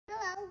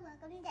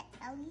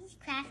Ellie's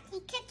Crafty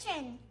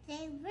Kitchen.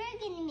 Today we're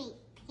going to make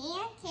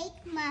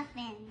pancake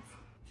muffins.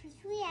 First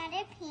we add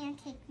our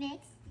pancake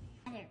mix.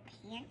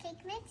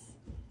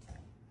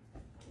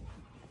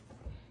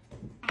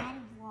 Add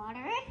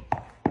water.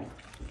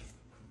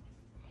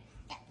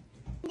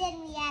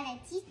 Then we add a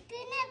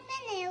teaspoon of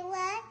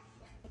vanilla.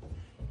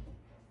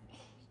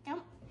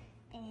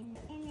 And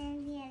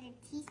then we add a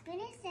teaspoon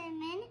of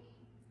cinnamon.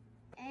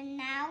 And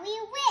now we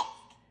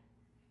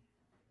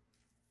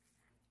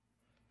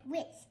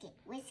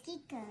whisk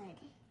it good.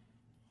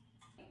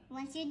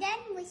 Once you're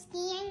done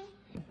whisking,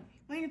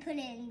 we're going to put it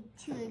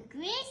into a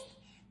greased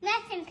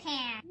muffin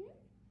pan.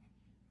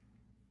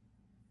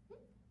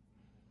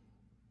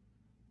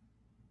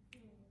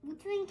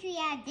 Which one can we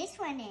add this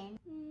one in?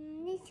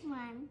 This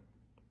one.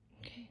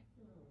 Okay.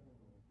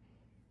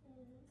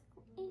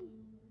 In.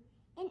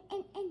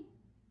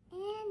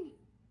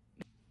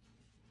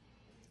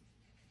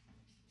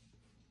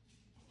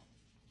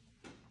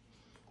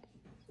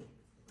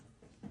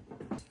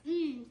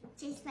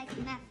 Just like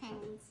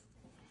muffins.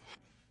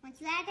 Once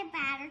you add the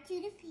batter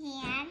to the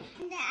pan,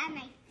 I'm gonna add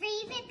my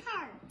favorite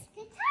part,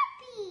 the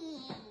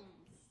toppings.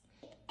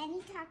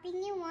 Any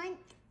topping you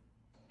want.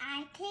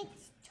 I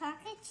picked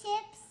chocolate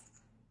chips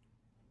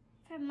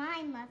for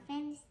my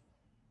muffins.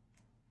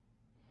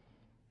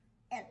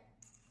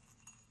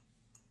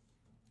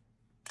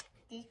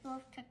 This bowl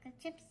of chocolate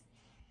chips.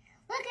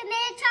 Look, I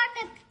made a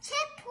chocolate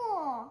chip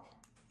pool.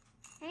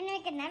 I'm gonna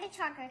make another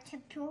chocolate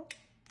chip pool.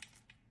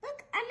 Look,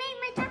 I made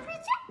my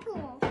chocolate chip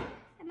pool.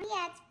 I'm gonna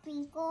add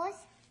sprinkles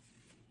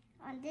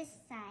on this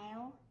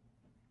side.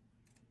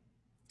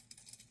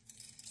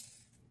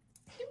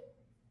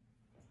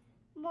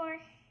 More.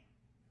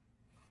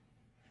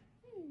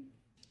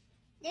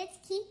 Let's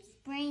keep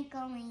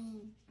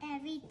sprinkling.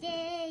 Every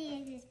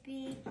day is a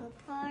sprinkle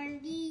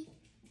party.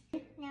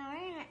 Now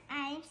we're gonna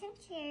add some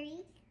cherry.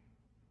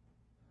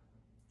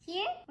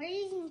 Here, we're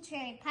using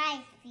cherry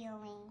pie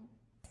filling.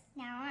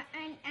 Now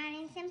I'm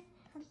adding some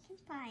pumpkin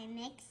pie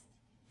mix.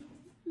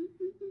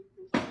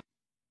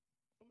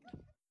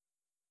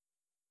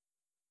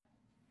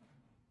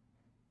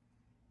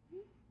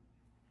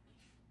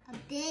 A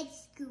big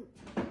scoop.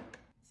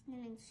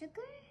 Cinnamon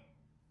sugar.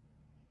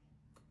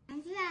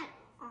 Once you add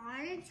all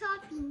the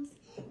toppings,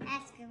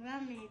 that's the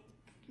rum and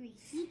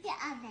preheat the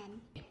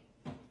oven.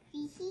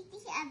 Preheat the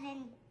oven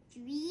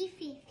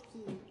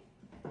 350.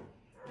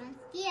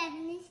 Once the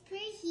oven is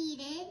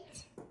preheated,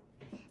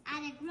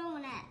 add a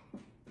grown-up.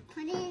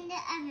 Put it in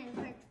the oven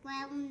for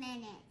 12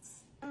 minutes.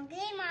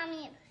 Okay,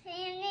 Mommy, put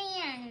it in the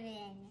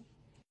oven.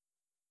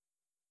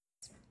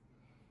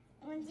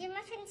 Once your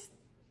muffins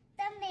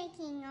done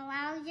baking,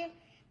 allow your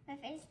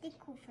muffins to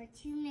cool for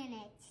 2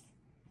 minutes.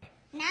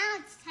 Now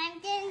it's time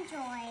to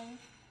enjoy.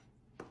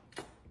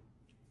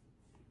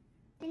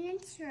 Cinnamon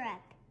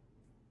syrup.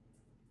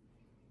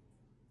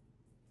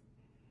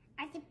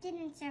 I dipped it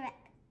in syrup.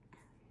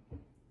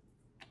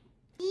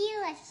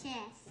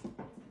 Delicious.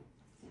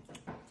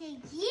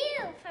 Thank you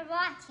for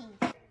watching.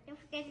 Don't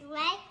forget to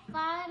like,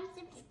 follow, and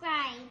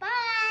subscribe. Bye.